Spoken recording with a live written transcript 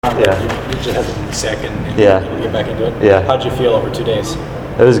Yeah. You just had to be sick and Yeah. get back into it. Yeah. How'd you feel over 2 days?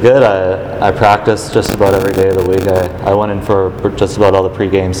 It was good. I practiced just about every day of the week. I went in for just about all the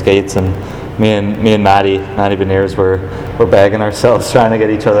pregame skates, and me and Maddie Beniers were bagging ourselves trying to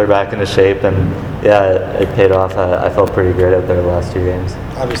get each other back into shape, and yeah, it paid off. I felt pretty great out there the last 2 games.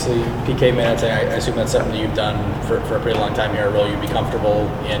 Obviously, PK minutes, I assume that's something that you've done for a pretty long time here. A role you'd be comfortable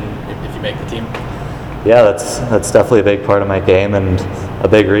in if you make the team? Yeah, that's definitely a big part of my game, and a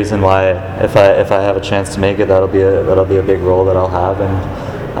big reason why if I have a chance to make it, that'll be a big role that I'll have, and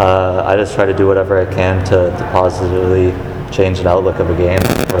I just try to do whatever I can to positively change an outlook of a game,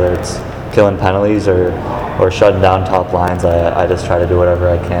 whether it's killing penalties or shutting down top lines. I just try to do whatever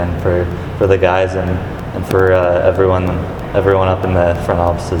I can for the guys and for everyone up in the front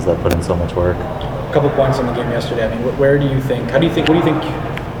offices that put in so much work. A couple points on the game yesterday. I mean, what do you think? Let me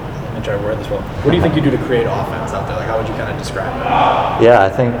try to word this well. What do you think you do to create offense out there? Like, how would you kind of describe it? Yeah, I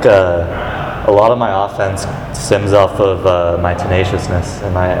think a lot of my offense stems off of my tenaciousness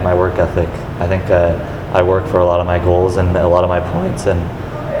and my work ethic. I think I work for a lot of my goals and a lot of my points, and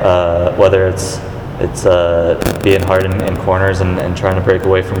whether it's being hard in corners and trying to break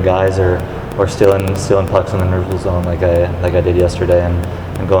away from guys or stealing pucks in the neutral zone like I did yesterday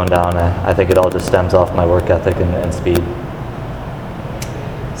and going down. I think it all just stems off my work ethic and speed.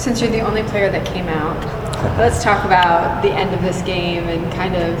 Since you're the only player that came out, let's talk about the end of this game and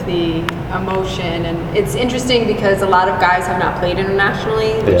kind of the emotion. And it's interesting because a lot of guys have not played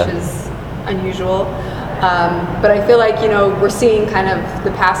internationally, which is unusual. But I feel like, we're seeing kind of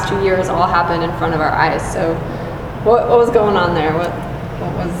the past 2 years all happen in front of our eyes. So what was going on there? What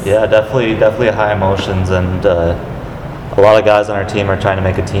was... Yeah, definitely high emotions, and a lot of guys on our team are trying to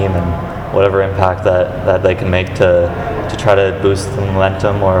make a team, and whatever impact that they can make to try to boost the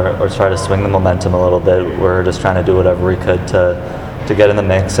momentum or try to swing the momentum a little bit. We're just trying to do whatever we could to get in the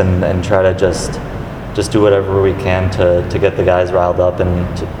mix and try to just do whatever we can to get the guys riled up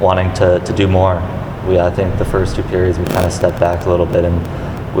and wanting to do more. I think the first 2 periods we kind of stepped back a little bit,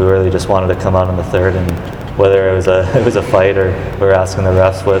 and we really just wanted to come out in the third, and whether it was a fight or we were asking the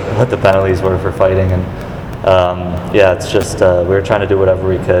refs what the penalties were for fighting, and it's just we were trying to do whatever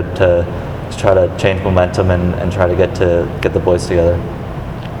we could to try to change momentum and try to get the boys together.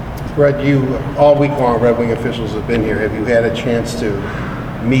 Red, you all week long, Red Wing officials have been here. Have you had a chance to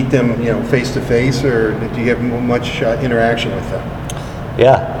meet them, face to face, or do you have much interaction with them?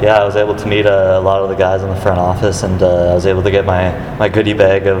 Yeah, I was able to meet a lot of the guys in the front office, and I was able to get my goodie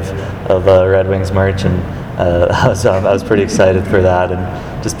bag of Red Wings merch, and I was pretty excited for that,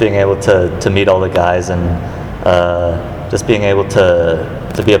 and just being able to meet all the guys and just being able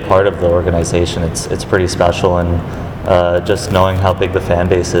to be a part of the organization. It's pretty special, and just knowing how big the fan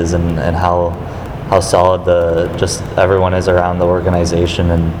base is and how solid just everyone is around the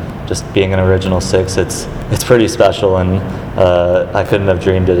organization, and just being an original six, it's pretty special, and I couldn't have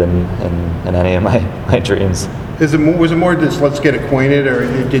dreamed it in any of my dreams. Was it more just let's get acquainted, or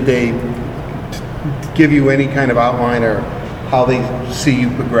did they give you any kind of outline or how they see you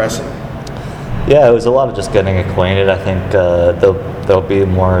progressing? Yeah, it was a lot of just getting acquainted. I think there'll be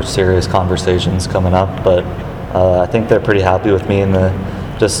more serious conversations coming up, but I think they're pretty happy with me, and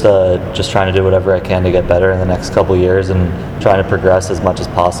just trying to do whatever I can to get better in the next couple of years and trying to progress as much as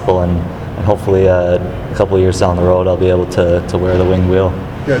possible, and hopefully a couple of years down the road I'll be able to wear the wing wheel.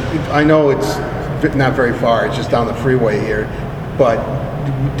 Yeah, I know it's not very far, it's just down the freeway here, but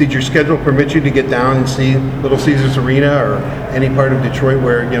did your schedule permit you to get down and see Little Caesars Arena or any part of Detroit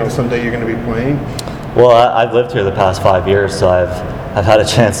where someday you're going to be playing? Well, I've lived here the past 5 years, so I've had a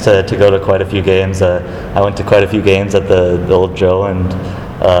chance to go to quite a few games. I went to quite a few games at the old Joe, and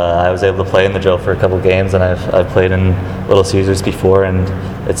I was able to play in the Joe for a couple games, and I've played in Little Caesars before, and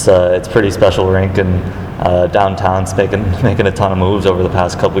it's pretty special rink, and downtown's making a ton of moves over the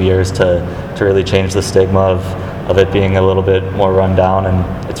past couple years to really change the stigma of it being a little bit more run down,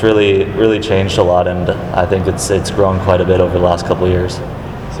 and it's really changed a lot, and I think it's grown quite a bit over the last couple of years.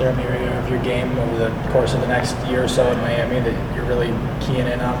 Is there any area of your game over the course of the next year or so in Miami that you're really keying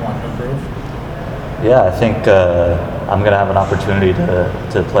in on, wanting to improve? Yeah, I think I'm going to have an opportunity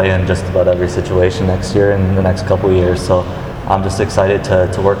to play in just about every situation next year in the next couple of years. So I'm just excited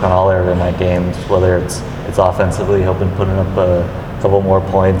to work on all areas of my game, whether it's offensively, hoping putting up a couple more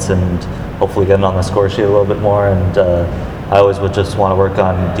points and hopefully getting on the score sheet a little bit more. And I always would just want to work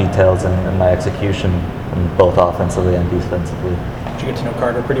on details and my execution, both offensively and defensively. Did you get to know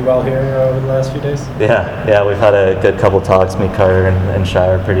Carter pretty well here over the last few days? Yeah, we've had a good couple talks. Me, Carter, and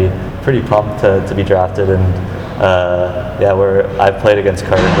Shire pretty pumped to be drafted, and I've played against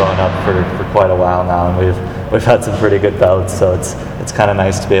Carter growing up for quite a while now, and we've had some pretty good bouts. So it's kind of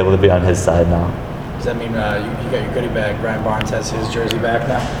nice to be able to be on his side now. Does that mean you got your goodie bag? Brian Barnes has his jersey back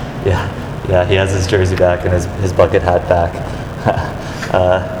now? Yeah, he has his jersey back and his bucket hat back.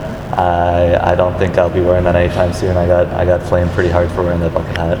 I don't think I'll be wearing that anytime soon. I got flamed pretty hard for wearing that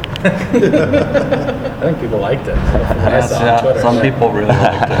bucket hat. I think people liked it. I saw on Twitter. Some people really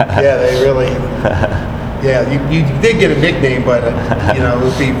liked it. Yeah, they really. Yeah, you did get a nickname, but it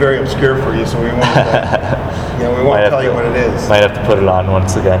would be very obscure for you, so we won't. We won't tell you what it is. Might have to put it on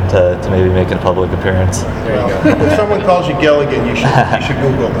once again to maybe make a public appearance. There you go. If someone calls you Gilligan, you should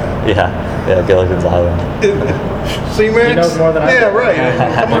Google that. Yeah, Gilligan's Island. See, Max? He knows more than I do. Yeah, right.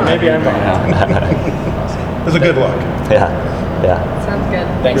 Come on. Maybe I'm wrong. It was a good look. Yeah. Sounds good.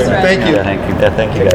 Thanks, Great. man. Thank you. Thank you. Yeah, thank you guys.